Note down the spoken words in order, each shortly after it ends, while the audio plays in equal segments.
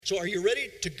So are you ready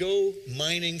to go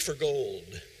mining for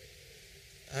gold?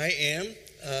 I am.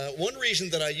 One reason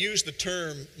that I use the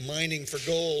term mining for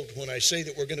gold when I say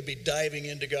that we're going to be diving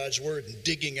into God's Word and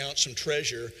digging out some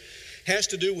treasure has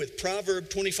to do with Proverb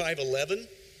 25:11,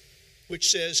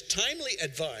 which says, timely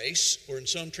advice, or in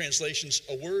some translations,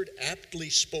 a word aptly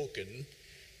spoken,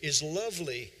 is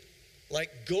lovely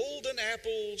like golden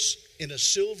apples in a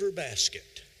silver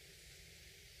basket.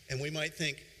 And we might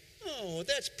think, oh,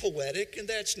 that's poetic and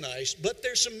that's nice, but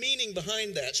there's some meaning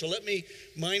behind that. So let me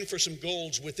mine for some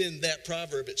golds within that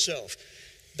proverb itself.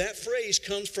 That phrase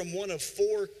comes from one of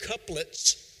 4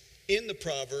 couplets in the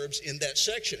Proverbs in that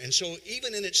section. And so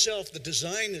even in itself, the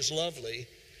design is lovely,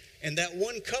 and that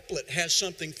one couplet has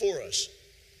something for us.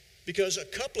 Because a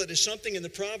couplet is something in the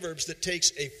Proverbs that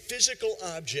takes a physical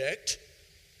object,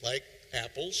 like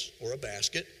apples or a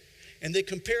basket, and they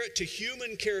compare it to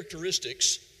human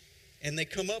characteristics, and they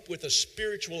come up with a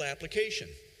spiritual application.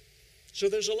 So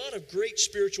there's a lot of great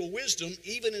spiritual wisdom,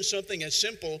 even in something as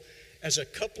simple as a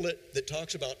couplet that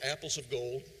talks about apples of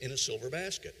gold in a silver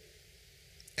basket.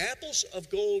 Apples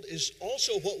of gold is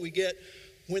also what we get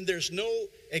when there's no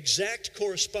exact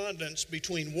correspondence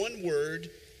between one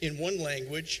word in one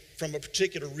language from a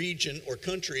particular region or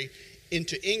country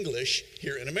into English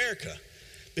here in America.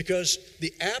 Because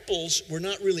the apples were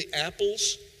not really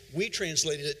apples. We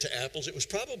translated it to apples. It was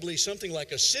probably something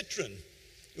like a citron.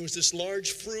 It was this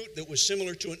large fruit that was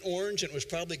similar to an orange, and it was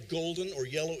probably golden or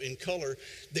yellow in color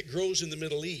that grows in the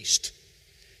Middle East.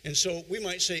 And so we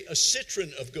might say a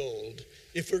citron of gold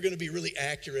if we're going to be really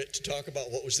accurate to talk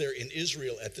about what was there in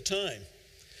Israel at the time.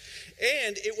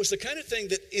 And it was the kind of thing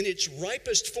that in its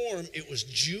ripest form, it was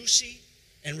juicy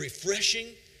and refreshing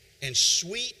and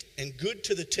sweet and good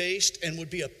to the taste, and would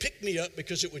be a pick-me-up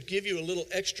because it would give you a little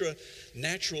extra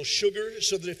natural sugar,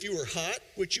 so that if you were hot,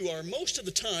 which you are most of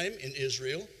the time in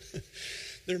Israel,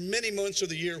 there are many months of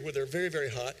the year where they're very, very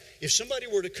hot. If somebody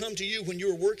were to come to you when you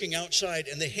were working outside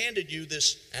and they handed you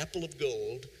this apple of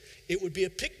gold, it would be a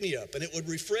pick-me-up, and it would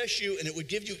refresh you, and it would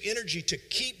give you energy to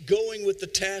keep going with the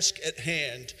task at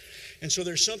hand. And so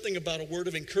there's something about a word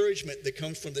of encouragement that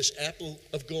comes from this apple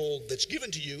of gold that's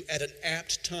given to you at an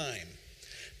apt time.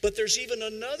 But there's even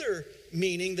another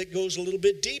meaning that goes a little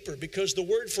bit deeper, because the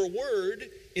word for word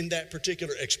in that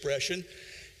particular expression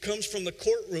comes from the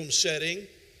courtroom setting,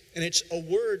 and it's a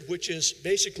word which is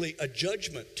basically a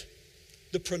judgment,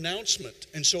 the pronouncement.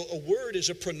 And so a word is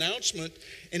a pronouncement,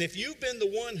 and if you've been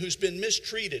the one who's been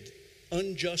mistreated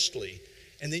unjustly,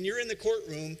 and then you're in the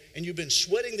courtroom and you've been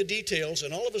sweating the details,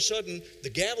 and all of a sudden the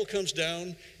gavel comes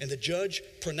down and the judge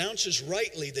pronounces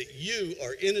rightly that you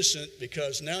are innocent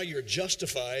because now you're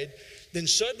justified, then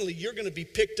suddenly you're going to be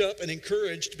picked up and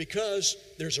encouraged because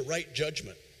there's a right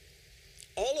judgment.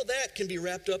 All of that can be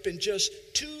wrapped up in just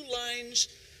 2 lines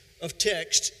of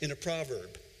text in a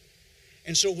proverb.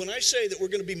 And so when I say that we're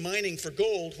going to be mining for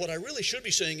gold, what I really should be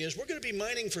saying is we're going to be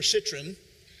mining for citron,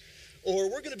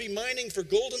 or we're going to be mining for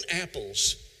golden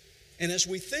apples. And as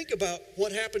we think about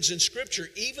what happens in Scripture,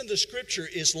 even the Scripture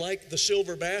is like the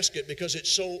silver basket because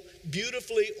it's so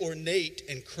beautifully ornate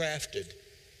and crafted.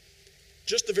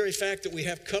 Just the very fact that we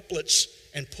have couplets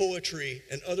and poetry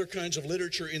and other kinds of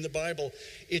literature in the Bible,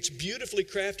 it's beautifully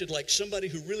crafted like somebody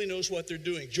who really knows what they're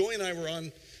doing. Joy and I were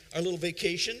on our little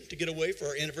vacation to get away for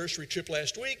our anniversary trip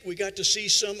last week. We got to see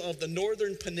some of the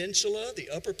northern peninsula, the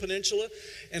upper peninsula,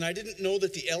 and I didn't know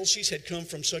that the Elsies had come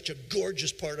from such a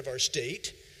gorgeous part of our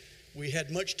state. We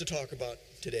had much to talk about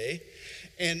today.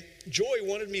 And Joy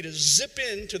wanted me to zip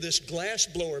into this glass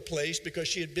blower place because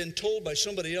she had been told by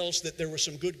somebody else that there were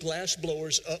some good glass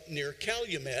blowers up near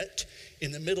Calumet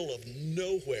in the middle of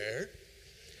nowhere.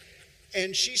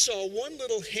 And she saw one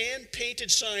little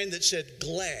hand-painted sign that said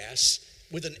glass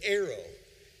with an arrow.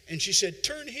 And she said,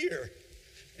 turn here.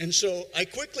 And so I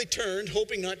quickly turned,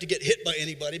 hoping not to get hit by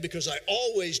anybody, because I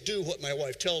always do what my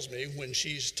wife tells me when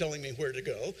she's telling me where to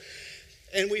go.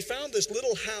 And we found this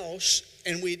little house,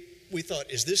 and we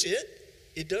thought, is this it?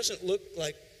 It doesn't look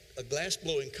like a glass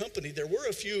blowing company. There were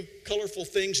a few colorful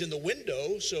things in the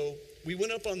window, so we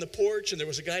went up on the porch, and there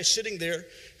was a guy sitting there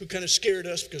who kind of scared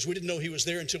us because we didn't know he was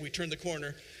there until we turned the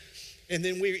corner. And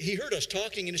then he heard us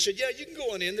talking, and he said, yeah, you can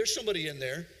go on in. There's somebody in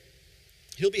there.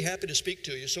 He'll be happy to speak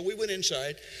to you. So we went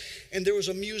inside, and there was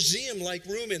a museum-like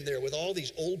room in there with all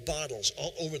these old bottles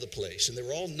all over the place. And they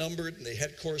were all numbered, and they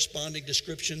had corresponding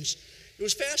descriptions. It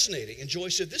was fascinating. And Joy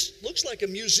said, this looks like a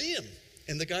museum.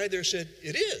 And the guy there said,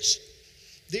 it is.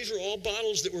 These are all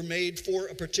bottles that were made for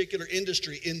a particular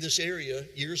industry in this area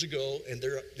years ago, and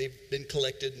they've been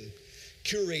collected and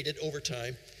curated over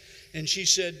time. And she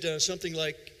said something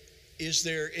like, is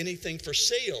there anything for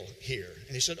sale here?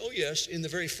 And he said, oh, yes, in the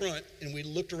very front. And we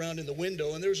looked around in the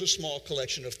window, and there was a small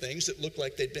collection of things that looked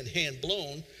like they'd been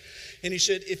hand-blown. And he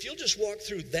said, if you'll just walk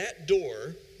through that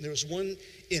door, there was one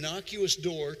innocuous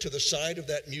door to the side of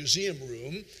that museum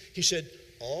room, he said,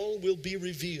 all will be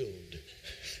revealed.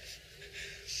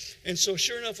 And so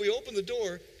sure enough, we opened the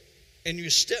door, and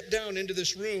you step down into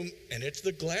this room, and it's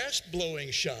the glass blowing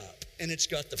shop. And it's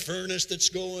got the furnace that's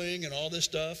going and all this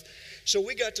stuff. So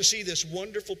we got to see this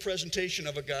wonderful presentation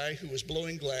of a guy who was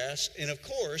blowing glass. And of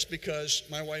course, because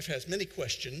my wife has many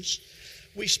questions,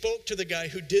 we spoke to the guy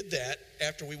who did that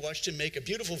after we watched him make a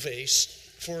beautiful vase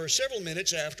for several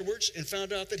minutes afterwards, and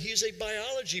found out that he's a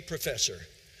biology professor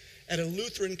at a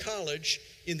Lutheran college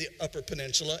in the Upper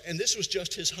Peninsula, and this was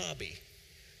just his hobby.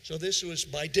 So this was,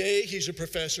 by day, he's a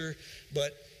professor,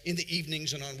 but in the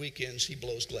evenings and on weekends, he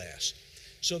blows glass.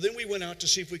 So then we went out to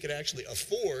see if we could actually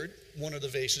afford one of the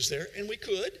vases there, and we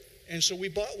could. And so we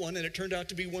bought one, and it turned out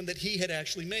to be one that he had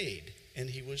actually made. And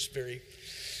he was very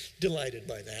delighted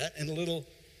by that, and a little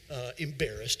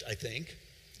embarrassed, I think.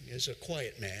 He is a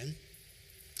quiet man.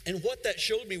 And what that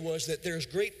showed me was that there's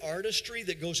great artistry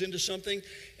that goes into something.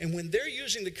 And when they're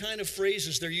using the kind of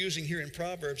phrases they're using here in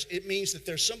Proverbs, it means that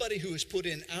there's somebody who has put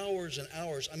in hours and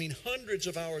hours, I mean hundreds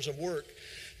of hours of work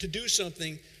to do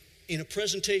something in a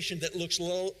presentation that looks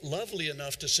lovely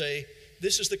enough to say,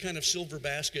 this is the kind of silver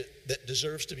basket that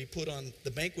deserves to be put on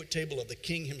the banquet table of the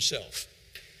king himself.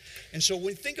 And so when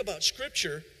we think about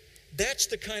Scripture, that's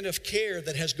the kind of care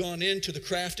that has gone into the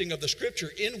crafting of the Scripture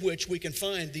in which we can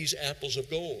find these apples of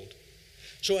gold.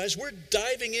 So as we're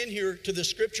diving in here to the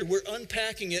Scripture, we're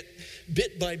unpacking it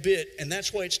bit by bit, and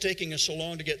that's why it's taking us so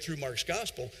long to get through Mark's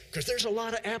Gospel, because there's a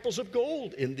lot of apples of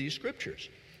gold in these Scriptures.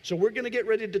 So we're going to get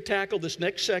ready to tackle this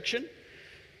next section,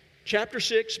 chapter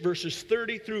 6, verses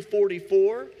 30 through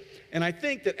 44. And I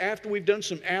think that after we've done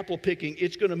some apple picking,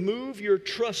 it's going to move your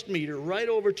trust meter right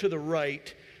over to the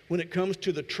right when it comes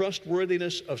to the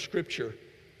trustworthiness of Scripture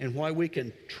and why we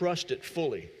can trust it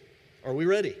fully. Are we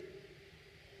ready?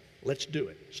 Let's do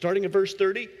it. Starting at verse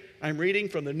 30, I'm reading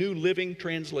from the New Living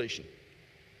Translation.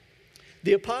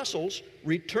 The apostles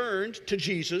returned to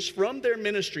Jesus from their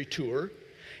ministry tour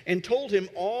and told him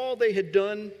all they had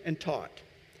done and taught.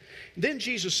 Then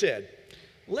Jesus said,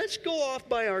 let's go off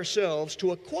by ourselves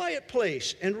to a quiet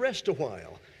place and rest a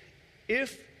while.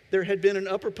 If there had been an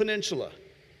Upper Peninsula,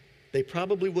 they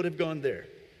probably would have gone there.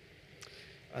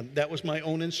 That was my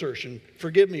own insertion.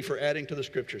 Forgive me for adding to the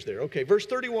Scriptures there. Okay, verse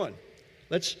 31.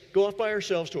 Let's go off by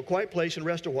ourselves to a quiet place and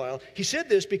rest a while. He said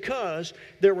this because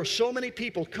there were so many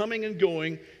people coming and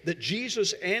going that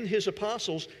Jesus and his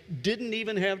apostles didn't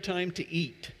even have time to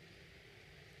eat.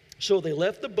 So they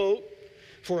left the boat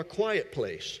for a quiet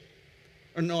place.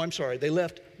 They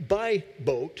left by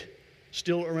boat,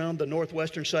 still around the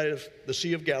northwestern side of the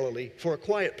Sea of Galilee, for a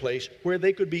quiet place where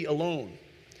they could be alone.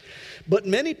 But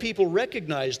many people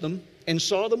recognized them and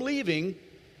saw them leaving,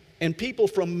 and people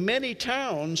from many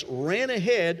towns ran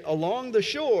ahead along the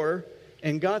shore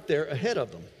and got there ahead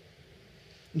of them.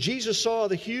 Jesus saw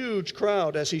the huge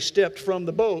crowd as he stepped from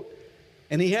the boat,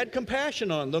 and he had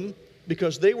compassion on them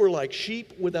because they were like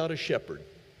sheep without a shepherd.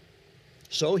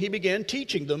 So he began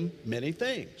teaching them many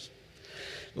things.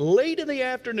 Late in the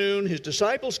afternoon, his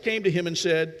disciples came to him and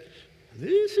said,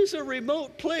 this is a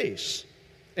remote place,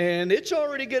 and it's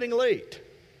already getting late.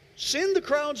 Send the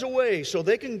crowds away so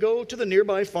they can go to the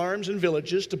nearby farms and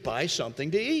villages to buy something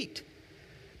to eat.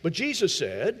 But Jesus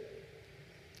said,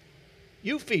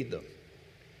 you feed them.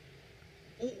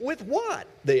 With what?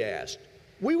 They asked.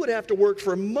 We would have to work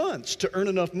for months to earn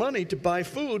enough money to buy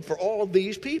food for all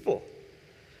these people.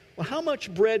 Well, how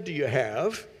much bread do you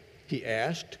have? He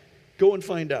asked. Go and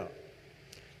find out.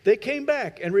 They came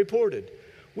back and reported,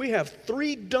 we have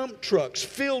 3 dump trucks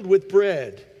filled with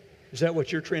bread. Is that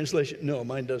what your translation? No,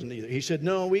 mine doesn't either. He said,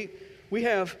 no, we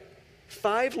have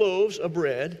 5 loaves of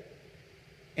bread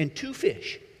and 2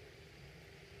 fish.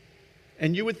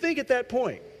 And you would think at that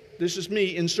point, this is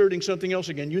me inserting something else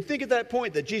again, you'd think at that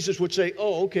point that Jesus would say,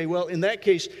 oh, okay, well, in that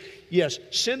case, yes,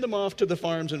 send them off to the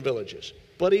farms and villages.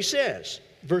 But he says,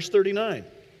 verse 39,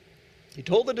 he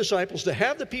told the disciples to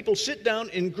have the people sit down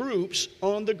in groups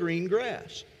on the green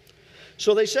grass.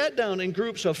 So they sat down in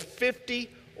groups of 50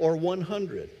 or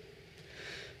 100.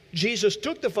 Jesus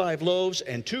took the 5 loaves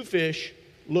and 2 fish,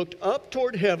 looked up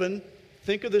toward heaven.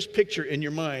 Think of this picture in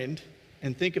your mind,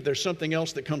 and think if there's something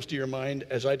else that comes to your mind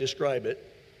as I describe it,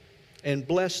 and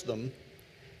blessed them.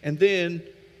 And then,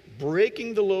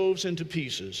 breaking the loaves into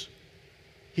pieces,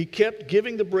 he kept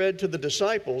giving the bread to the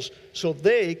disciples so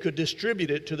they could distribute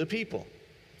it to the people.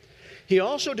 He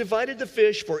also divided the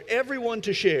fish for everyone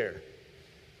to share.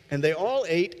 And they all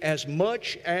ate as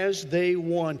much as they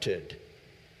wanted.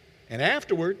 And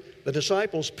afterward, the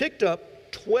disciples picked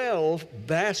up 12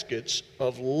 baskets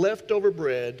of leftover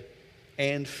bread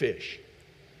and fish.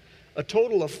 A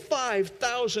total of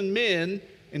 5,000 men,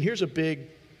 and here's a big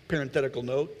parenthetical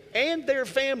note, and their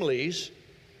families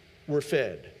were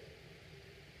fed.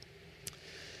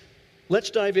 Let's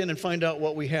dive in and find out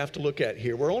what we have to look at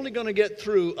here. We're only going to get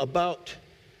through about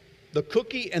the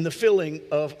cookie and the filling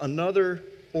of another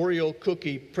Oreo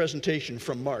cookie presentation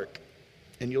from Mark,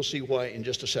 and you'll see why in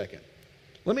just a second.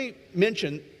 Let me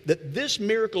mention that this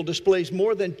miracle displays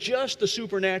more than just the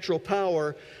supernatural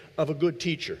power of a good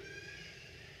teacher.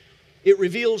 It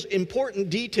reveals important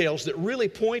details that really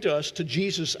point us to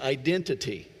Jesus'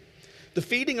 identity. The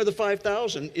feeding of the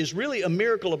 5,000 is really a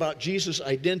miracle about Jesus'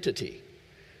 identity.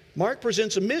 Mark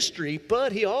presents a mystery,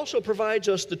 but he also provides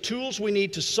us the tools we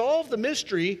need to solve the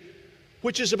mystery,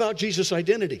 which is about Jesus'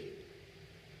 identity.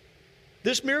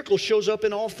 This miracle shows up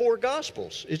in all four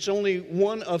Gospels. It's only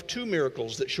one of two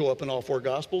miracles that show up in all four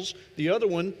Gospels. The other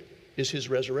one is his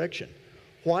resurrection.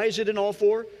 Why is it in all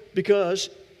four? Because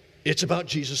it's about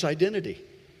Jesus' identity.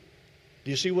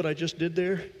 Do you see what I just did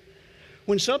there?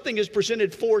 When something is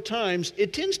presented four times,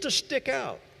 it tends to stick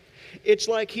out. It's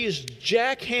like he's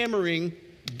jackhammering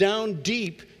down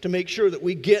deep to make sure that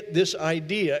we get this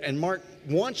idea. And Mark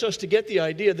wants us to get the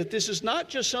idea that this is not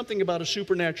just something about a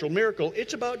supernatural miracle,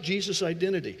 it's about Jesus'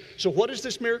 identity. So what is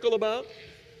this miracle about?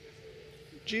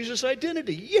 Jesus'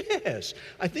 identity. Yes,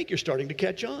 I think you're starting to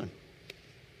catch on.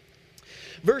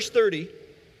 Verse 30,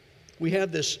 we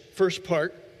have this first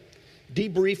part,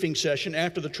 debriefing session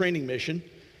after the training mission.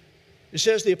 It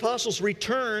says the apostles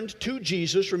returned to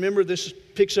Jesus. Remember, this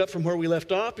picks up from where we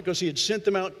left off because he had sent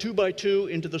them out 2 by 2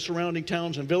 into the surrounding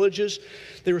towns and villages.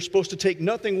 They were supposed to take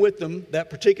nothing with them that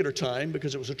particular time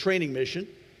because it was a training mission.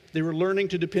 They were learning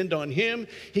to depend on him.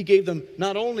 He gave them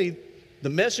not only the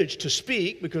message to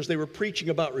speak because they were preaching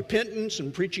about repentance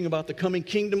and preaching about the coming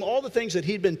kingdom, all the things that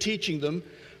he'd been teaching them,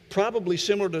 probably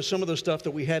similar to some of the stuff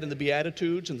that we had in the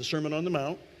Beatitudes and the Sermon on the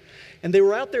Mount. And they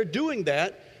were out there doing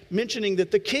that, mentioning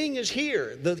that the king is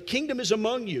here. The kingdom is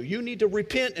among you. You need to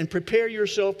repent and prepare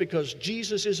yourself because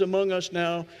Jesus is among us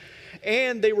now.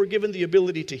 And they were given the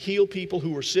ability to heal people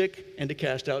who were sick and to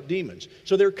cast out demons.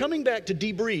 So they're coming back to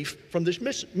debrief from this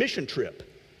mission trip.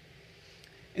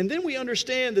 And then we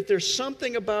understand that there's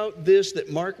something about this that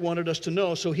Mark wanted us to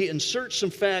know. So he inserts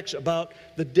some facts about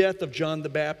the death of John the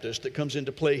Baptist that comes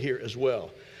into play here as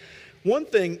well. One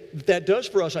thing that does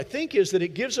for us, I think, is that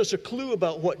it gives us a clue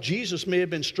about what Jesus may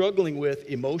have been struggling with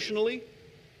emotionally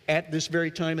at this very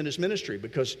time in his ministry.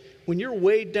 Because when you're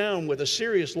weighed down with a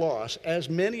serious loss, as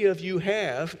many of you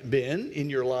have been in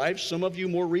your lives, some of you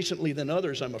more recently than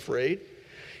others, I'm afraid,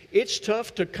 it's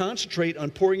tough to concentrate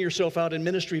on pouring yourself out in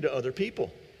ministry to other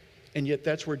people. And yet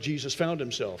that's where Jesus found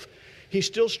himself. He's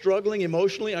still struggling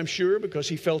emotionally, I'm sure, because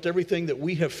he felt everything that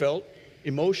we have felt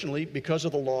emotionally because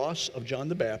of the loss of John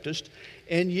the Baptist,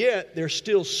 and yet there's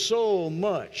still so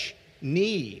much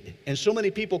need and so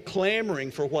many people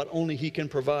clamoring for what only he can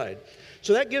provide.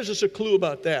 So that gives us a clue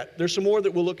about that. There's some more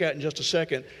that we'll look at in just a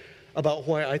second about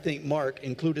why I think Mark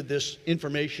included this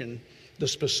information, the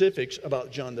specifics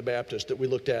about John the Baptist that we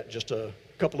looked at just a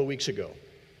couple of weeks ago.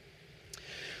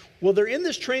 Well, they're in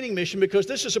this training mission because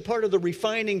this is a part of the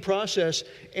refining process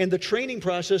and the training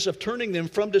process of turning them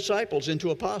from disciples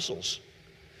into apostles.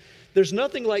 There's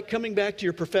nothing like coming back to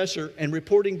your professor and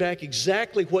reporting back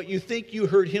exactly what you think you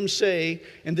heard him say,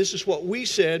 and this is what we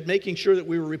said, making sure that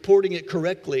we were reporting it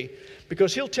correctly,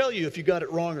 because he'll tell you if you got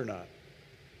it wrong or not.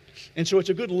 And so it's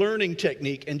a good learning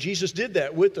technique, and Jesus did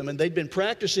that with them, and they'd been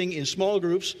practicing in small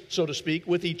groups, so to speak,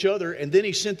 with each other, and then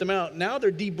he sent them out. Now they're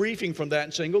debriefing from that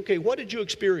and saying, okay, what did you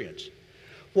experience?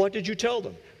 What did you tell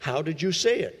them? How did you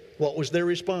say it? What was their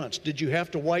response? Did you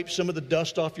have to wipe some of the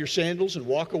dust off your sandals and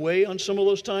walk away on some of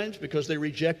those times because they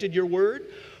rejected your word?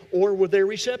 Or were they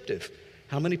receptive?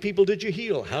 How many people did you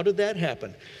heal? How did that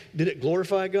happen? Did it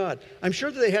glorify God? I'm sure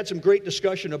that they had some great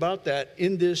discussion about that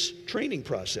in this training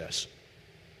process.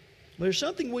 There's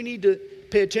something we need to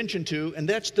pay attention to, and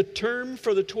that's the term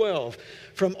for the 12.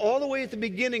 From all the way at the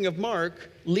beginning of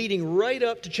Mark, leading right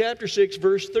up to chapter 6,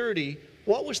 verse 30,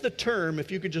 what was the term,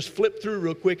 if you could just flip through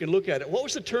real quick and look at it, what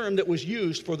was the term that was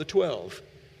used for the 12?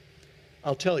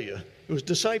 I'll tell you, it was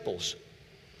disciples.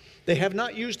 They have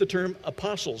not used the term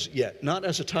apostles yet, not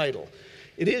as a title.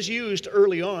 It is used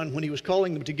early on when he was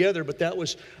calling them together, but that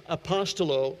was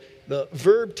apostolo, the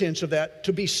verb tense of that,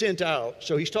 to be sent out.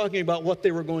 So he's talking about what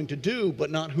they were going to do,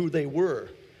 but not who they were.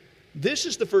 This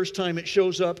is the first time it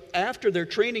shows up after their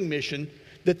training mission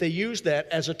that they use that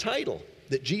as a title.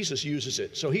 that Jesus uses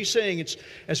it. So he's saying it's,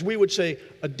 as we would say,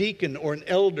 a deacon or an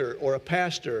elder or a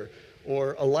pastor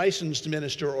or a licensed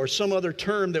minister or some other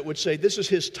term that would say this is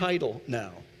his title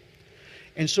now.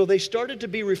 And so they started to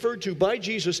be referred to by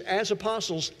Jesus as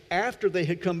apostles after they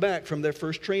had come back from their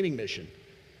first training mission.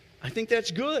 I think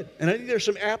that's good. And I think there's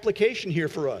some application here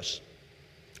for us.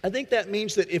 I think that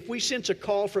means that if we sense a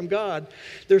call from God,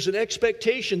 there's an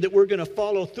expectation that we're going to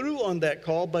follow through on that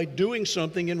call by doing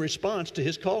something in response to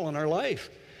his call on our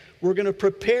life. We're going to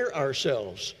prepare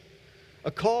ourselves.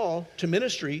 A call to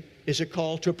ministry is a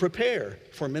call to prepare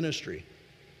for ministry.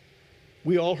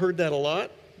 We all heard that a lot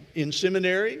in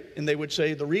seminary, and they would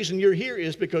say the reason you're here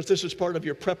is because this is part of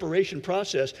your preparation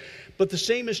process. But the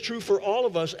same is true for all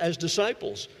of us as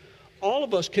disciples. All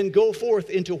of us can go forth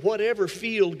into whatever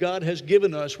field God has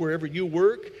given us, wherever you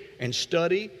work and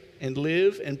study and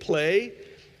live and play.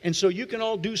 And so you can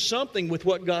all do something with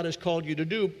what God has called you to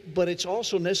do, but it's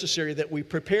also necessary that we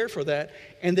prepare for that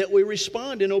and that we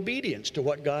respond in obedience to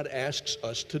what God asks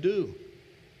us to do.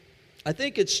 I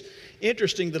think it's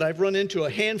interesting that I've run into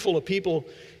a handful of people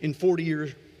in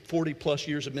 40 plus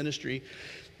years of ministry.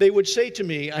 They would say to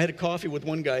me, I had a coffee with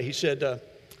one guy, he said,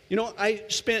 I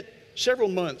spent several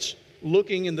months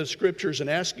looking in the scriptures and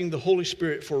asking the Holy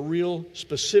Spirit for real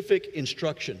specific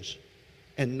instructions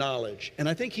and knowledge. And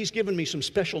I think he's given me some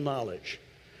special knowledge.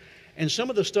 And some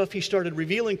of the stuff he started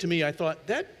revealing to me, I thought,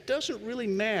 that doesn't really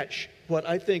match what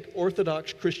I think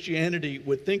Orthodox Christianity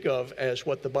would think of as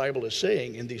what the Bible is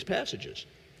saying in these passages.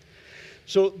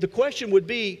 So the question would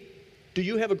be, do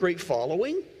you have a great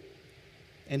following?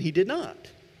 And he did not.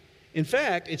 In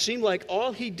fact, it seemed like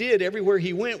all he did everywhere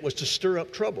he went was to stir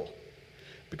up trouble.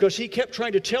 Because he kept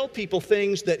trying to tell people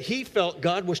things that he felt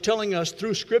God was telling us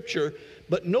through Scripture,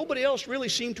 but nobody else really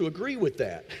seemed to agree with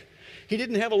that. He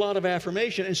didn't have a lot of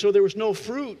affirmation, and so there was no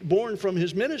fruit born from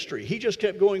his ministry. He just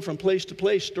kept going from place to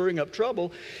place, stirring up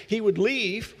trouble. He would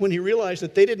leave when he realized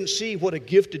that they didn't see what a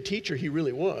gifted teacher he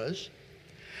really was.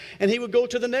 And he would go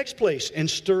to the next place and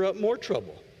stir up more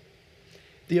trouble.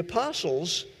 The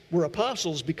apostles were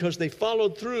apostles because they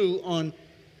followed through on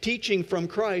teaching from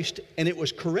Christ, and it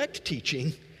was correct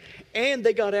teaching, and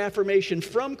they got affirmation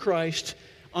from Christ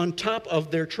on top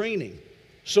of their training,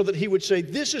 so that he would say,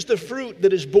 this is the fruit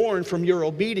that is born from your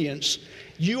obedience.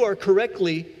 You are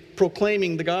correctly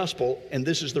proclaiming the gospel, and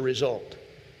this is the result.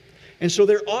 And so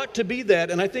there ought to be that,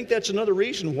 and I think that's another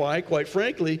reason why, quite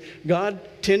frankly, God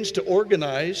tends to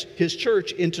organize his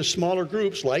church into smaller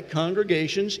groups like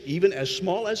congregations, even as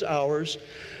small as ours,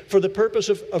 for the purpose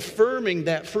of affirming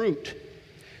that fruit.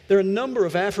 There are a number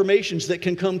of affirmations that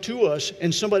can come to us,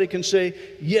 and somebody can say,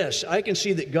 yes, I can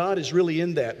see that God is really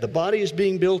in that. The body is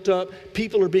being built up.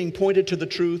 People are being pointed to the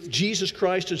truth. Jesus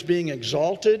Christ is being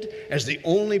exalted as the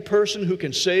only person who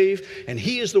can save, and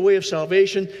he is the way of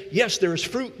salvation. Yes, there is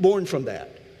fruit born from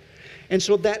that. And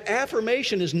so that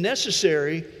affirmation is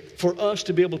necessary for us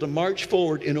to be able to march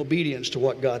forward in obedience to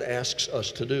what God asks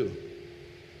us to do.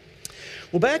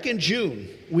 Well, back in June,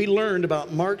 we learned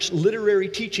about Mark's literary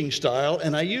teaching style,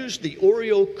 and I used the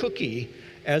Oreo cookie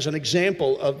as an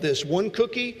example of this. One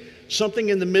cookie, something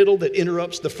in the middle that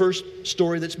interrupts the first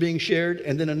story that's being shared,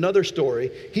 and then another story.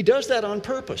 He does that on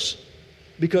purpose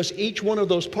because each one of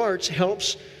those parts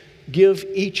helps give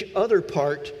each other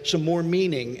part some more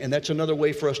meaning, and that's another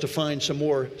way for us to find some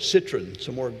more citron,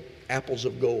 some more apples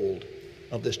of gold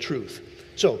of this truth.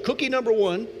 So, cookie number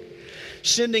one,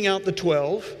 sending out the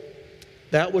 12.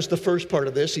 That was the first part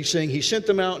of this. He's saying he sent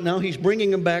them out. Now he's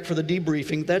bringing them back for the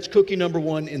debriefing. That's cookie number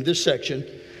one in this section.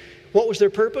 What was their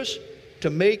purpose? To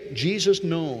make Jesus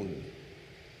known.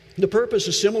 The purpose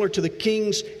is similar to the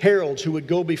king's heralds who would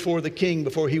go before the king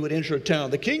before he would enter a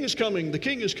town. The king is coming. The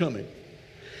king is coming.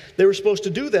 They were supposed to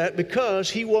do that because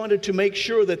he wanted to make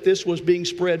sure that this was being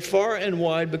spread far and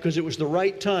wide, because it was the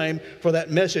right time for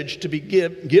that message to be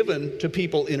given to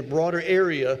people in a broader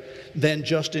area than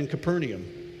just in Capernaum.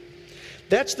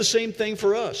 That's the same thing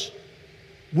for us.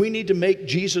 We need to make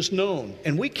Jesus known.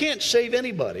 And we can't save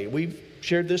anybody. We've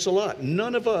shared this a lot.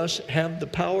 None of us have the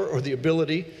power or the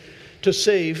ability to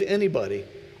save anybody.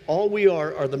 All we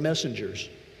are the messengers.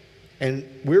 And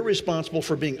we're responsible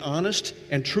for being honest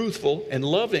and truthful and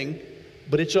loving,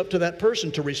 but it's up to that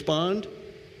person to respond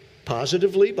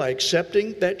positively by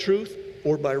accepting that truth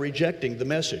or by rejecting the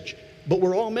message. But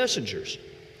we're all messengers.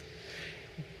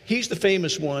 He's the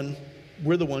famous one.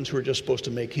 We're the ones who are just supposed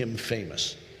to make him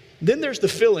famous. Then there's the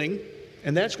filling,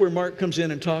 and that's where Mark comes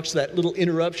in and talks that little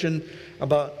interruption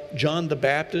about John the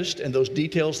Baptist and those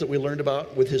details that we learned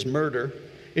about with his murder.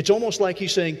 It's almost like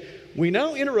he's saying, we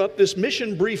now interrupt this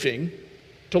mission briefing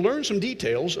to learn some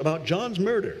details about John's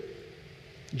murder.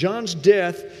 John's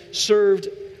death served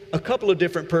a couple of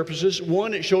different purposes.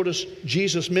 One, it showed us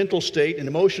Jesus' mental state and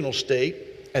emotional state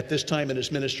at this time in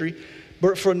his ministry.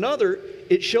 But for another,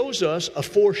 it shows us a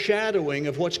foreshadowing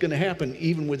of what's going to happen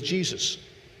even with Jesus.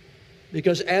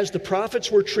 Because as the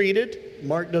prophets were treated,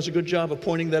 Mark does a good job of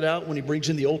pointing that out when he brings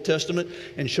in the Old Testament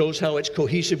and shows how it's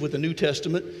cohesive with the New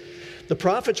Testament. The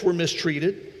prophets were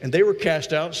mistreated and they were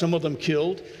cast out, some of them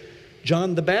killed.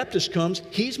 John the Baptist comes,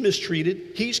 he's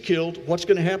mistreated, he's killed. What's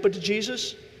going to happen to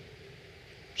Jesus?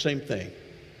 Same thing.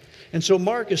 And so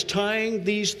Mark is tying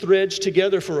these threads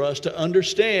together for us to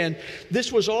understand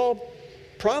this was all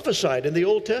prophesied in the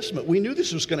Old Testament. We knew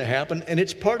this was going to happen, and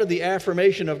it's part of the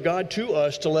affirmation of God to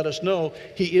us to let us know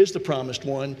he is the promised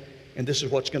one, and this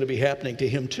is what's going to be happening to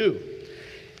him too.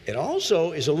 It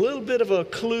also is a little bit of a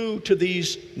clue to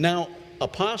these now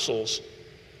apostles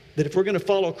that if we're going to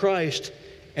follow Christ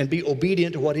and be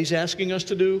obedient to what he's asking us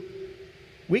to do,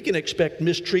 we can expect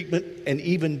mistreatment and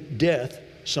even death,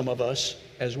 some of us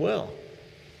as well.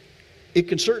 It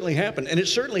can certainly happen, and it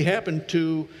certainly happened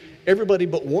to everybody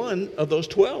but one of those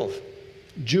 12.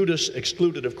 Judas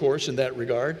excluded, of course, in that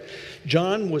regard.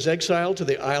 John was exiled to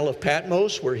the Isle of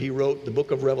Patmos, where he wrote the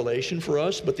book of Revelation for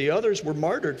us, but the others were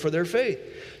martyred for their faith.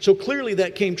 So clearly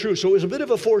that came true. So it was a bit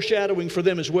of a foreshadowing for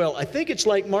them as well. I think it's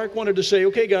like Mark wanted to say,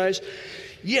 okay, guys,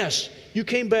 yes, you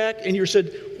came back and you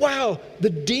said, wow, the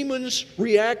demons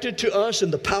reacted to us in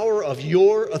the power of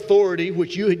your authority,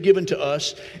 which you had given to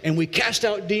us, and we cast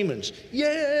out demons.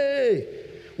 Yay!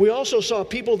 We also saw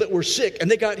people that were sick and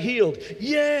they got healed.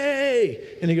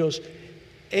 Yay! And he goes,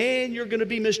 and you're going to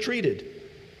be mistreated.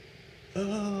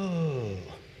 Oh.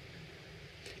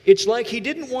 It's like he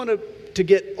didn't want to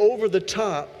get over the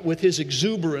top with his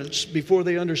exuberance before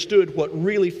they understood what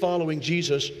really following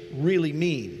Jesus really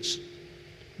means.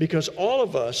 Because all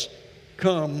of us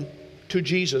come to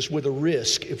Jesus with a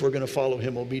risk if we're going to follow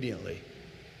him obediently.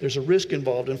 There's a risk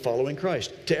involved in following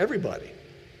Christ to everybody.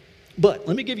 But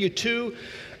let me give you two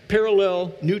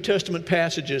parallel New Testament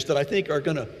passages that I think are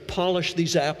going to polish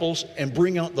these apples and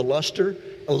bring out the luster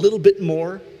a little bit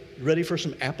more. Ready for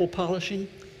some apple polishing?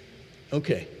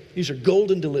 Okay, these are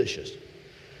golden delicious.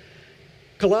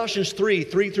 Colossians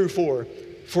 3:3-4.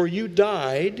 For you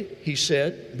died, he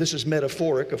said, this is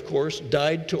metaphoric, of course,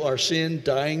 died to our sin,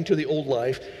 dying to the old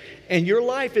life, and your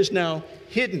life is now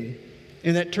hidden,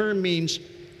 and that term means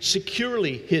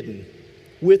securely hidden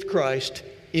with Christ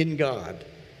in God.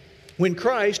 When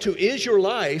Christ, who is your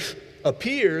life,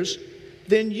 appears,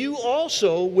 then you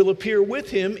also will appear with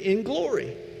him in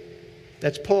glory.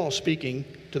 That's Paul speaking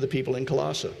to the people in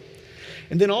Colossae.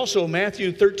 And then also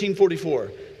Matthew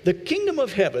 13:44. The kingdom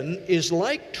of heaven is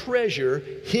like treasure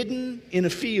hidden in a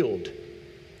field.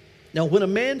 Now, when a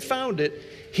man found it,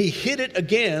 he hid it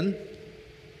again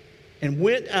and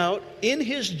went out in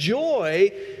his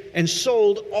joy and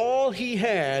sold all he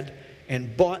had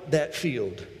and bought that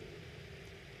field.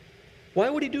 Why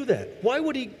would he do that? Why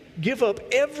would he give up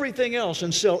everything else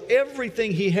and sell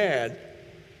everything he had,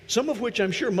 some of which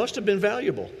I'm sure must have been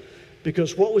valuable,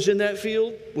 because what was in that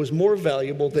field was more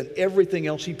valuable than everything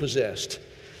else he possessed.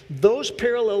 Those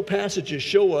parallel passages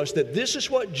show us that this is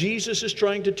what Jesus is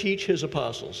trying to teach his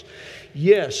apostles.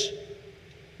 Yes,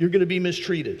 you're going to be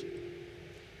mistreated.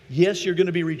 Yes, you're going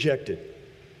to be rejected,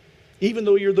 even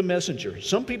though you're the messenger.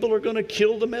 Some people are going to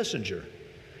kill the messenger.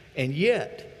 And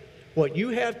yet, what you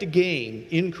have to gain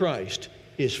in Christ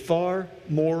is far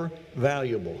more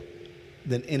valuable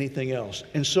than anything else.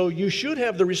 And so you should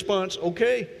have the response,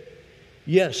 okay,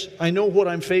 yes, I know what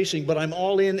I'm facing, but I'm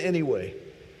all in anyway.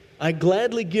 I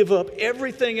gladly give up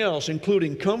everything else,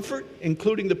 including comfort,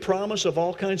 including the promise of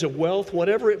all kinds of wealth,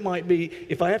 whatever it might be.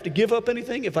 If I have to give up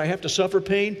anything, if I have to suffer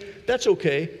pain, that's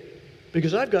okay,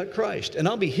 because I've got Christ, and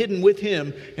I'll be hidden with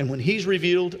him, and when he's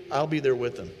revealed, I'll be there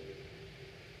with him.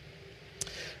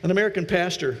 An American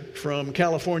pastor from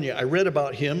California, I read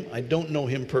about him. I don't know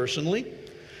him personally.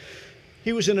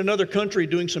 He was in another country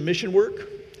doing some mission work,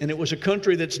 and it was a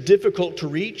country that's difficult to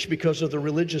reach because of the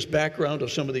religious background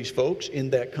of some of these folks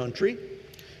in that country.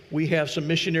 We have some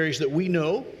missionaries that we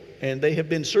know, and they have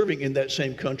been serving in that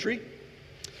same country.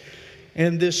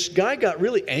 And this guy got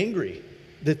really angry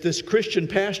that this Christian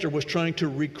pastor was trying to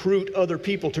recruit other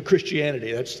people to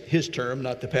Christianity. That's his term,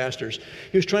 not the pastor's.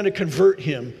 He was trying to convert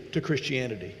him to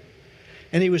Christianity.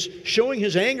 And he was showing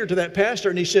his anger to that pastor,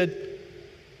 and he said,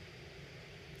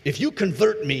 if you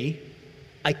convert me,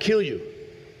 I kill you.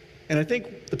 And I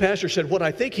think the pastor said, what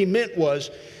I think he meant was,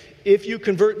 if you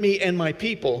convert me and my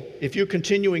people, if you're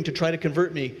continuing to try to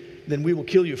convert me, then we will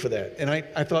kill you for that. And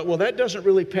I thought, well, that doesn't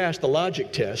really pass the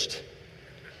logic test.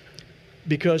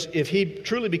 Because if he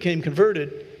truly became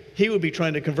converted, he would be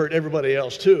trying to convert everybody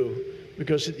else too.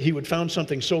 because he would found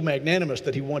something so magnanimous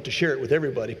that he wanted to share it with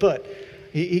everybody. But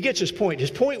he gets his point.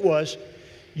 His point was,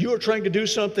 you are trying to do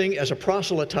something as a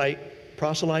proselyte,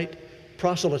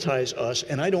 proselytize us,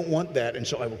 and I don't want that, and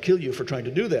so I will kill you for trying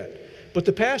to do that. But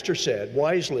the pastor said,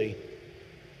 wisely,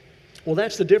 well,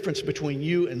 that's the difference between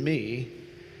you and me,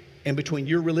 and between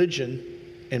your religion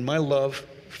and my love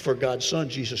for God's Son,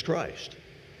 Jesus Christ.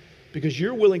 Because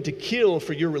you're willing to kill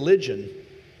for your religion,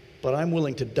 but I'm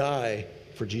willing to die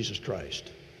for Jesus Christ.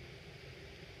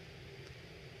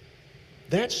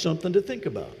 That's something to think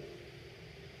about.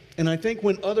 And I think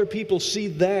when other people see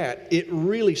that, it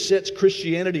really sets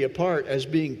Christianity apart as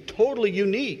being totally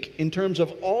unique in terms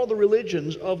of all the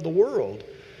religions of the world.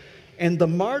 And the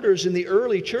martyrs in the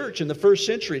early church in the first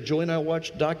century, Joy and I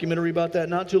watched a documentary about that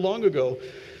not too long ago.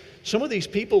 Some of these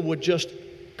people would just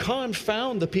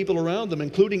confound the people around them,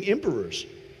 including emperors,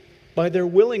 by their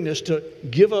willingness to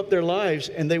give up their lives.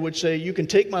 And they would say, you can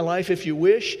take my life if you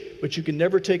wish, but you can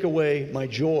never take away my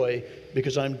joy,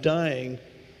 because I'm dying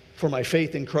for my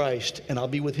faith in Christ, and I'll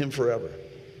be with him forever.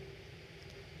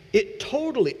 It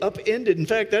totally upended. In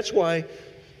fact, that's why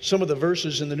some of the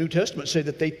verses in the New Testament say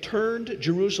that they turned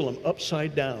Jerusalem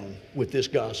upside down with this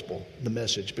gospel, the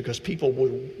message, because people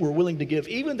were willing to give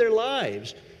even their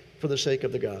lives for the sake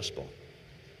of the gospel.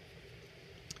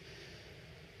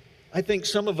 I think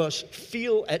some of us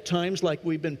feel at times like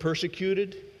we've been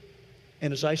persecuted.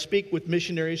 And as I speak with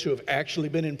missionaries who have actually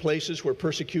been in places where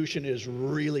persecution is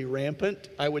really rampant,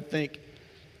 I would think,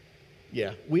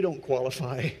 yeah, we don't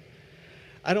qualify.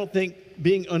 I don't think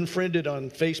being unfriended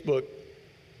on Facebook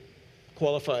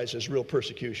qualifies as real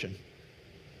persecution.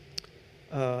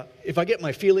 If I get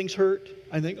my feelings hurt,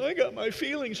 I think, I got my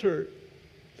feelings hurt.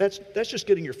 That's just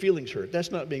getting your feelings hurt. That's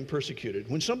not being persecuted.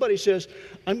 When somebody says,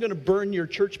 I'm going to burn your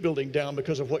church building down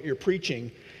because of what you're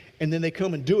preaching, and then they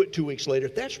come and do it 2 weeks later,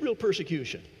 that's real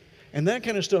persecution. And that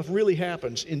kind of stuff really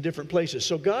happens in different places.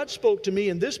 So God spoke to me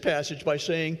in this passage by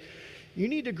saying, you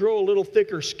need to grow a little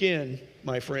thicker skin,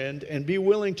 my friend, and be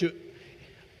willing to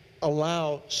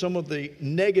allow some of the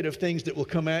negative things that will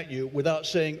come at you without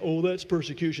saying, oh, that's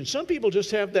persecution. Some people just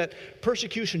have that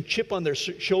persecution chip on their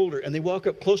shoulder, and they walk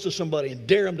up close to somebody and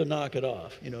dare them to knock it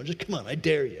off. Just come on, I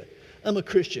dare you. I'm a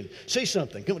Christian. Say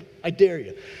something. Come on, I dare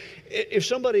you. If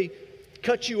somebody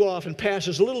cuts you off and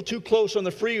passes a little too close on the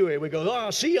freeway, we go,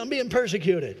 oh, see, I'm being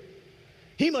persecuted.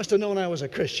 He must have known I was a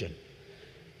Christian.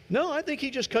 No, I think he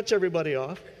just cuts everybody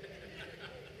off.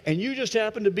 And you just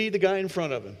happen to be the guy in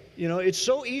front of him. It's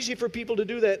so easy for people to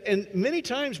do that. And many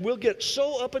times we'll get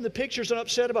so up in the pictures and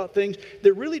upset about things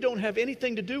that really don't have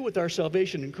anything to do with our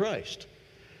salvation in Christ.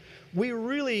 We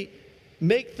really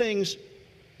make things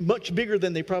much bigger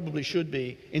than they probably should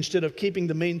be, instead of keeping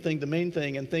the main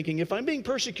thing, and thinking, if I'm being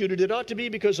persecuted, it ought to be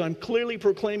because I'm clearly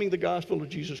proclaiming the gospel of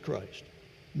Jesus Christ.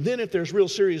 Then if there's real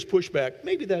serious pushback,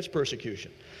 maybe that's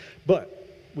persecution. But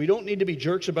we don't need to be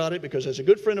jerks about it, because as a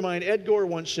good friend of mine, Ed Gore,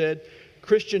 once said,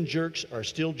 Christian jerks are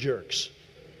still jerks.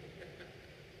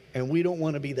 And we don't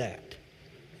want to be that.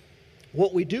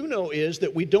 What we do know is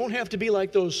that we don't have to be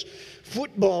like those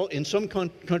football. In some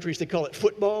countries they call it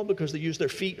football because they use their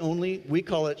feet only. We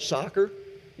call it soccer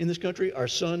in this country. Our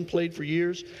son played for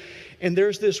years. And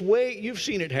there's this way, you've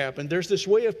seen it happen, there's this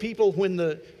way of people when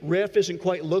the ref isn't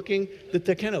quite looking, that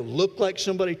they kind of look like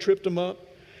somebody tripped them up.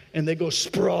 And they go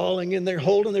sprawling and they're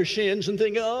holding their shins and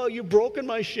thinking, oh, you've broken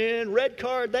my shin, red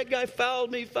card, that guy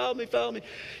fouled me.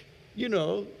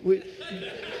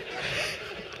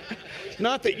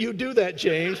 Not that you do that,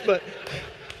 James, but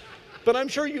I'm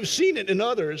sure you've seen it in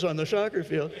others on the soccer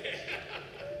field.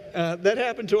 That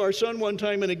happened to our son one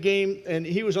time in a game, and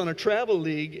he was on a travel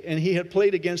league, and he had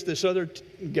played against this other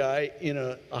guy in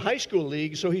a high school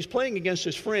league, so he's playing against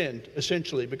his friend,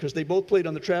 essentially, because they both played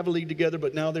on the travel league together,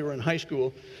 but now they were in high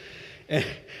school.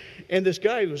 And this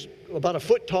guy who was about a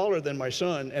foot taller than my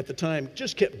son at the time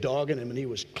just kept dogging him, and he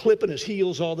was clipping his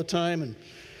heels all the time. And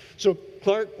so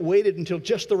Clark waited until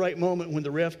just the right moment when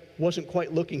the ref wasn't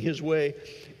quite looking his way,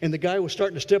 and the guy was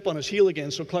starting to step on his heel again,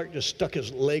 so Clark just stuck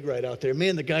his leg right out there.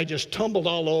 Man, the guy just tumbled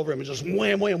all over him and just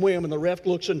wham, wham, wham, and the ref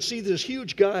looks and sees this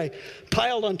huge guy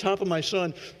piled on top of my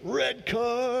son. Red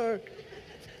card.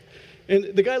 And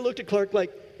the guy looked at Clark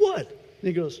like, what? And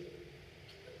he goes,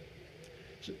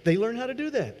 they learn how to do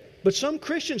that. But some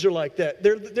Christians are like that.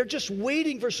 They're just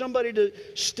waiting for somebody to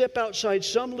step outside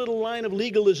some little line of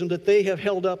legalism that they have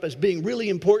held up as being really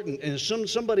important. And if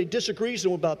somebody disagrees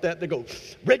with them about that, they go,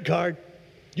 red card,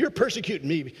 you're persecuting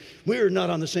me. We're not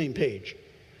on the same page.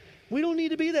 We don't need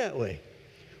to be that way.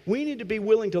 We need to be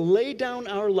willing to lay down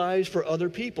our lives for other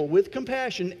people with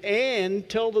compassion and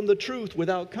tell them the truth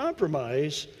without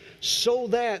compromise, so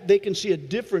that they can see a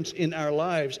difference in our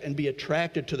lives and be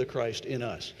attracted to the Christ in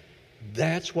us.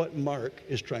 That's what Mark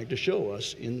is trying to show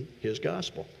us in his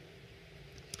gospel.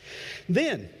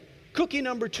 Then, cookie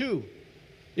number 2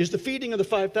 is the feeding of the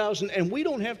 5,000, and we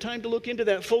don't have time to look into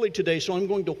that fully today, so I'm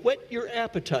going to whet your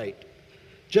appetite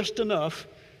just enough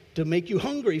to make you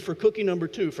hungry for cookie number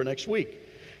 2 for next week.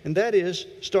 And that is,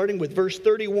 starting with verse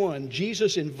 31,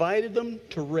 Jesus invited them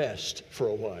to rest for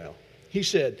a while. He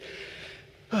said,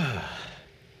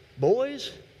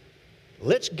 boys,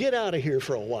 let's get out of here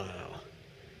for a while,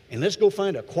 and let's go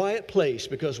find a quiet place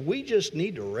because we just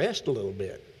need to rest a little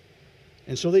bit.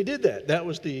 And so they did that. That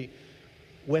was the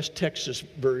West Texas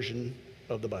version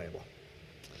of the Bible.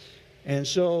 And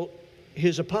so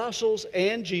his apostles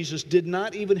and Jesus did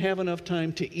not even have enough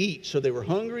time to eat. So they were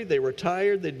hungry, they were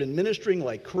tired, they'd been ministering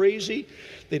like crazy.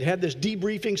 They'd had this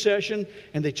debriefing session,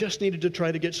 and they just needed to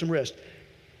try to get some rest.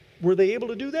 Were they able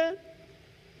to do that?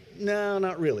 No,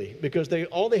 not really, because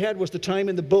all they had was the time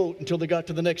in the boat until they got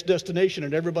to the next destination,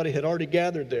 and everybody had already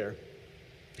gathered there.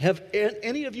 Have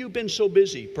any of you been so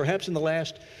busy, perhaps in the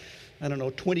last,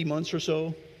 20 months or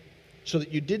so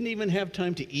that you didn't even have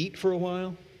time to eat for a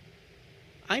while?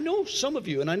 I know some of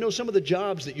you, and I know some of the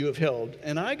jobs that you have held,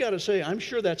 and I got to say, I'm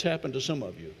sure that's happened to some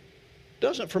of you.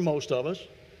 Doesn't for most of us,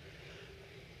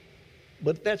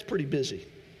 but that's pretty busy.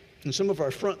 And some of our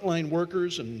frontline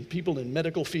workers and people in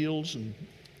medical fields and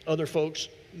other folks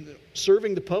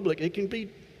serving the public, it can be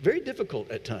very difficult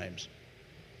at times.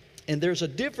 And there's a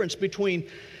difference between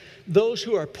those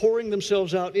who are pouring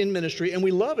themselves out in ministry, and we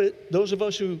love it, those of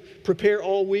us who prepare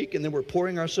all week and then we're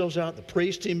pouring ourselves out, the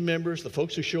praise team members, the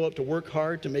folks who show up to work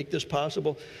hard to make this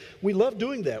possible. We love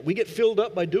doing that. We get filled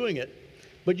up by doing it,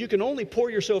 but you can only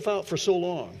pour yourself out for so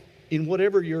long in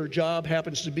whatever your job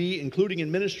happens to be, including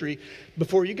in ministry,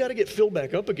 before you got to get filled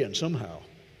back up again somehow.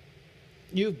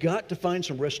 You've got to find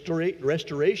some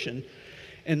restoration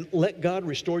and let God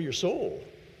restore your soul.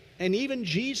 And even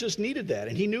Jesus needed that.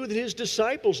 And he knew that his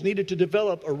disciples needed to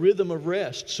develop a rhythm of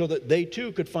rest so that they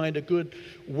too could find a good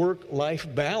work-life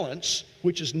balance,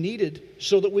 which is needed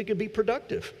so that we could be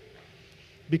productive.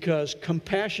 Because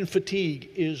compassion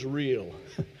fatigue is real.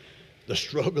 The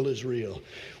struggle is real.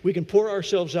 We can pour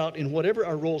ourselves out in whatever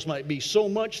our roles might be so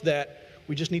much that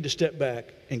we just need to step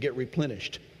back and get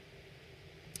replenished.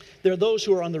 There are those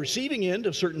who are on the receiving end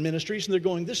of certain ministries, and they're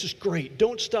going, this is great,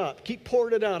 don't stop, keep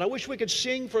pouring it out. I wish we could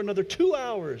sing for another 2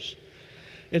 hours.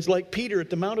 It's like Peter at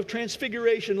the Mount of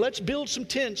Transfiguration. Let's build some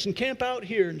tents and camp out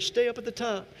here and stay up at the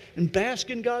top and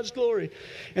bask in God's glory.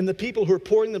 And the people who are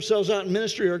pouring themselves out in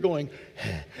ministry are going,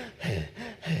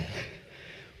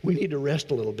 we need to rest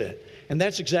a little bit. And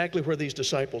that's exactly where these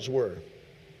disciples were.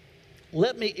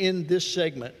 Let me end this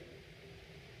segment.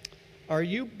 Are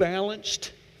you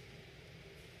balanced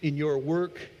in your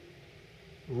work,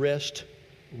 rest,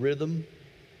 rhythm?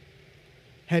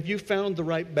 Have you found the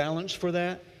right balance for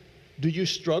that? Do you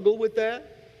struggle with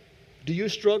that? Do you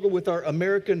struggle with our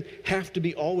American have to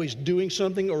be always doing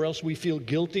something or else we feel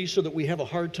guilty so that we have a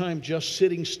hard time just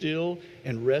sitting still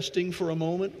and resting for a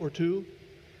moment or two?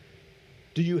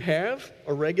 Do you have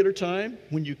a regular time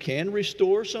when you can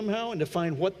restore somehow and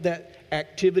define what that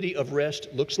activity of rest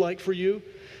looks like for you?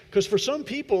 Because for some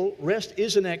people, rest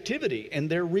is an activity, and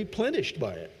they're replenished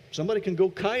by it. Somebody can go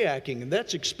kayaking, and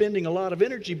that's expending a lot of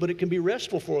energy, but it can be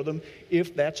restful for them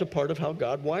if that's a part of how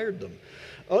God wired them.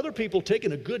 Other people,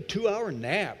 taking a good 2-hour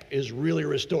nap is really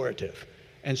restorative.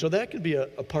 And so that can be a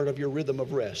part of your rhythm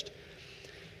of rest.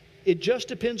 It just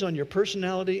depends on your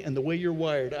personality and the way you're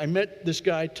wired. I met this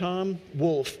guy, Tom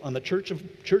Wolfe, on the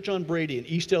Church on Brady in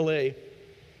East L.A.,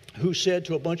 who said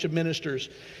to a bunch of ministers,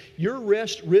 your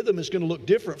rest rhythm is going to look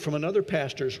different from another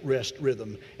pastor's rest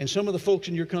rhythm and some of the folks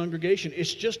in your congregation. It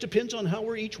just depends on how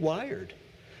we're each wired.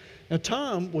 Now,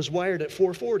 Tom was wired at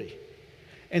 440,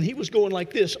 and he was going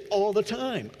like this all the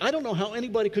time. I don't know how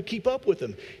anybody could keep up with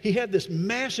him. He had this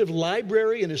massive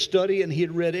library in his study, and he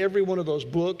had read every one of those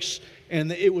books,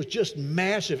 and it was just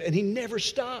massive, and he never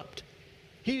stopped.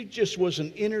 He just was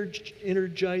an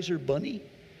energizer bunny.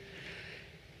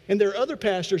 And there are other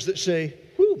pastors that say,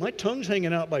 whew, my tongue's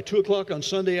hanging out by 2 o'clock on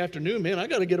Sunday afternoon, man, I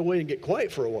got to get away and get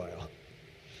quiet for a while.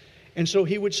 And so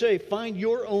he would say, find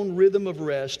your own rhythm of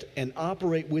rest and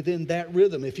operate within that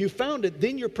rhythm. If you found it,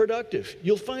 then you're productive.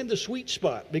 You'll find the sweet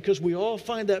spot, because we all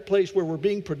find that place where we're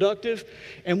being productive,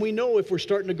 and we know if we're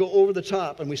starting to go over the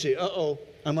top and we say, uh-oh,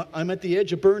 I'm at the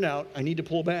edge of burnout, I need to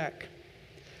pull back.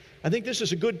 I think this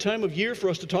is a good time of year for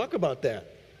us to talk about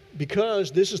that,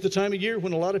 because this is the time of year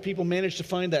when a lot of people manage to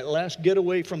find that last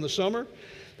getaway from the summer.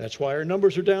 That's why our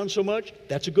numbers are down so much.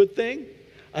 That's a good thing.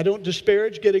 I don't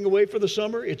disparage getting away for the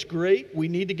summer. It's great. We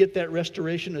need to get that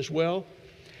restoration as well.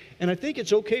 And I think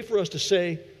it's okay for us to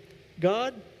say,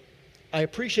 God, I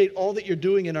appreciate all that you're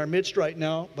doing in our midst right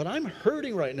now, but I'm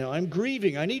hurting right now. I'm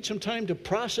grieving. I need some time to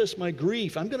process my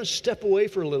grief. I'm going to step away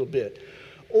for a little bit.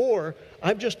 Or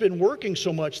I've just been working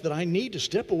so much that I need to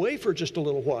step away for just a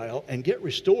little while and get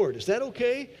restored. Is that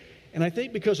okay? And I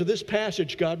think because of this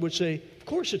passage, God would say, of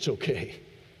course it's okay.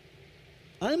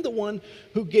 I'm the one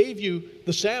who gave you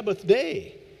the Sabbath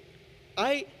day.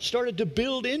 I started to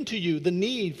build into you the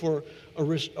need for a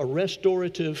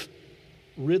restorative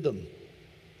rhythm.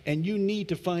 And you need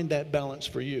to find that balance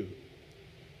for you.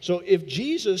 So if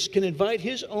Jesus can invite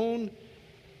his own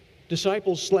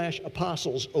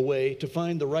disciples/apostles away to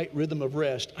find the right rhythm of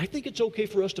rest, I think it's okay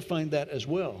for us to find that as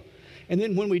well. And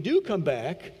then when we do come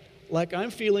back, like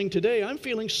I'm feeling today, I'm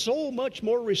feeling so much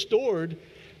more restored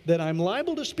that I'm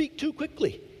liable to speak too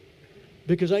quickly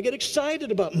because I get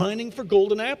excited about mining for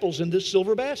golden apples in this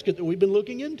silver basket that we've been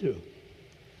looking into.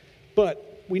 But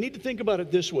we need to think about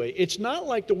it this way. It's not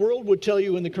like the world would tell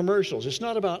you in the commercials. It's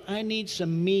not about, I need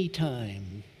some me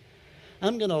time.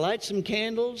 I'm going to light some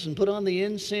candles and put on the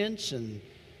incense and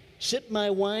sip my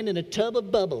wine in a tub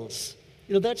of bubbles.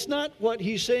 You know, that's not what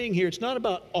he's saying here. It's not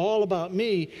all about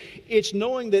me. It's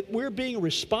knowing that we're being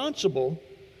responsible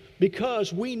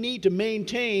because we need to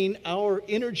maintain our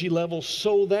energy level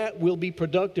so that we'll be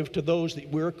productive to those that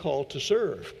we're called to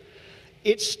serve.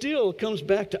 It still comes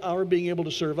back to our being able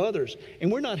to serve others.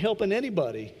 And we're not helping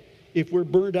anybody if we're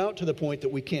burned out to the point that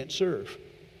we can't serve.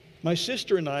 My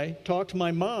sister and I talked to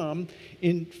my mom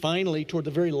finally toward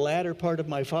the very latter part of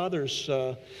my father's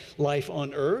life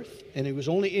on earth. And he was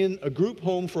only in a group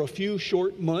home for a few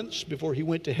short months before he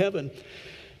went to heaven.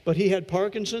 But he had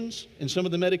Parkinson's, and some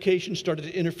of the medications started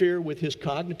to interfere with his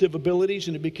cognitive abilities,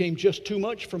 and it became just too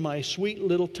much for my sweet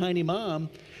little tiny mom.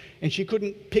 And she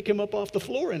couldn't pick him up off the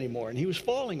floor anymore, and he was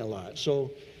falling a lot.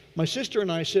 So my sister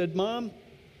and I said, Mom,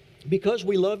 because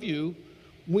we love you,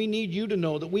 we need you to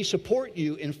know that we support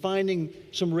you in finding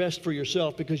some rest for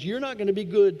yourself, because you're not going to be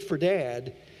good for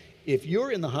Dad if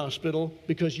you're in the hospital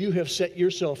because you have set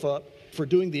yourself up for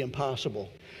doing the impossible.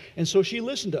 And so she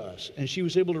listened to us, and she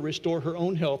was able to restore her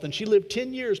own health, and she lived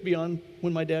 10 years beyond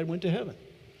when my dad went to heaven.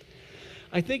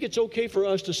 I think it's okay for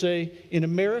us to say, in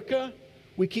America,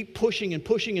 we keep pushing and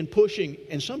pushing and pushing,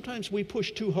 and sometimes we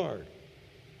push too hard.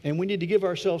 And we need to give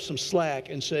ourselves some slack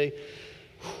and say,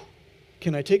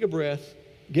 can I take a breath,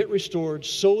 get restored,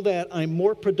 so that I'm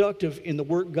more productive in the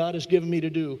work God has given me to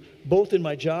do, both in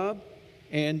my job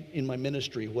and in my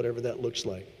ministry, whatever that looks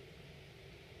like.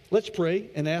 Let's pray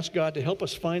and ask God to help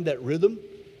us find that rhythm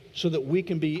so that we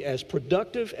can be as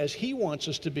productive as He wants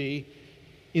us to be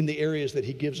in the areas that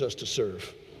He gives us to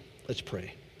serve. Let's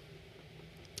pray.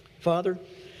 Father,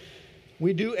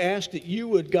 we do ask that you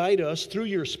would guide us through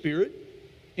your Spirit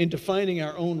into finding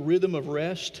our own rhythm of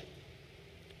rest,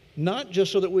 not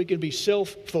just so that we can be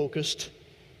self-focused,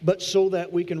 but so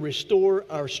that we can restore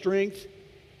our strength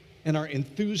and our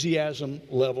enthusiasm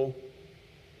level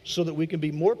so that we can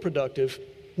be more productive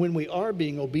when we are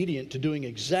being obedient to doing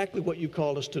exactly what you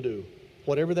called us to do,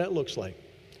 whatever that looks like.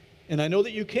 And I know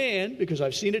that you can, because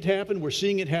I've seen it happen. We're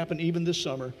seeing it happen even this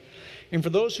summer. And for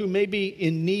those who may be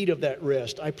in need of that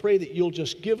rest, I pray that you'll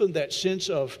just give them that sense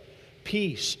of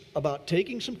peace about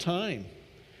taking some time,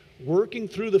 working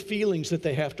through the feelings that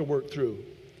they have to work through,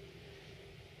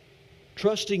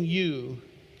 trusting you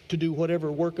to do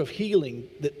whatever work of healing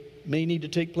that may need to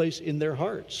take place in their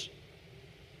hearts.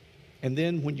 And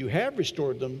then when you have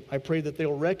restored them, I pray that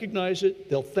they'll recognize it,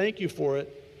 they'll thank you for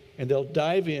it, and they'll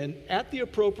dive in at the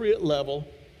appropriate level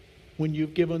when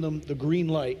you've given them the green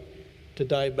light to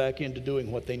dive back into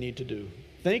doing what they need to do.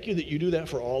 Thank you that you do that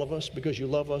for all of us because you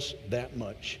love us that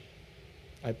much.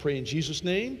 I pray in Jesus'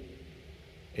 name,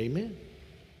 amen.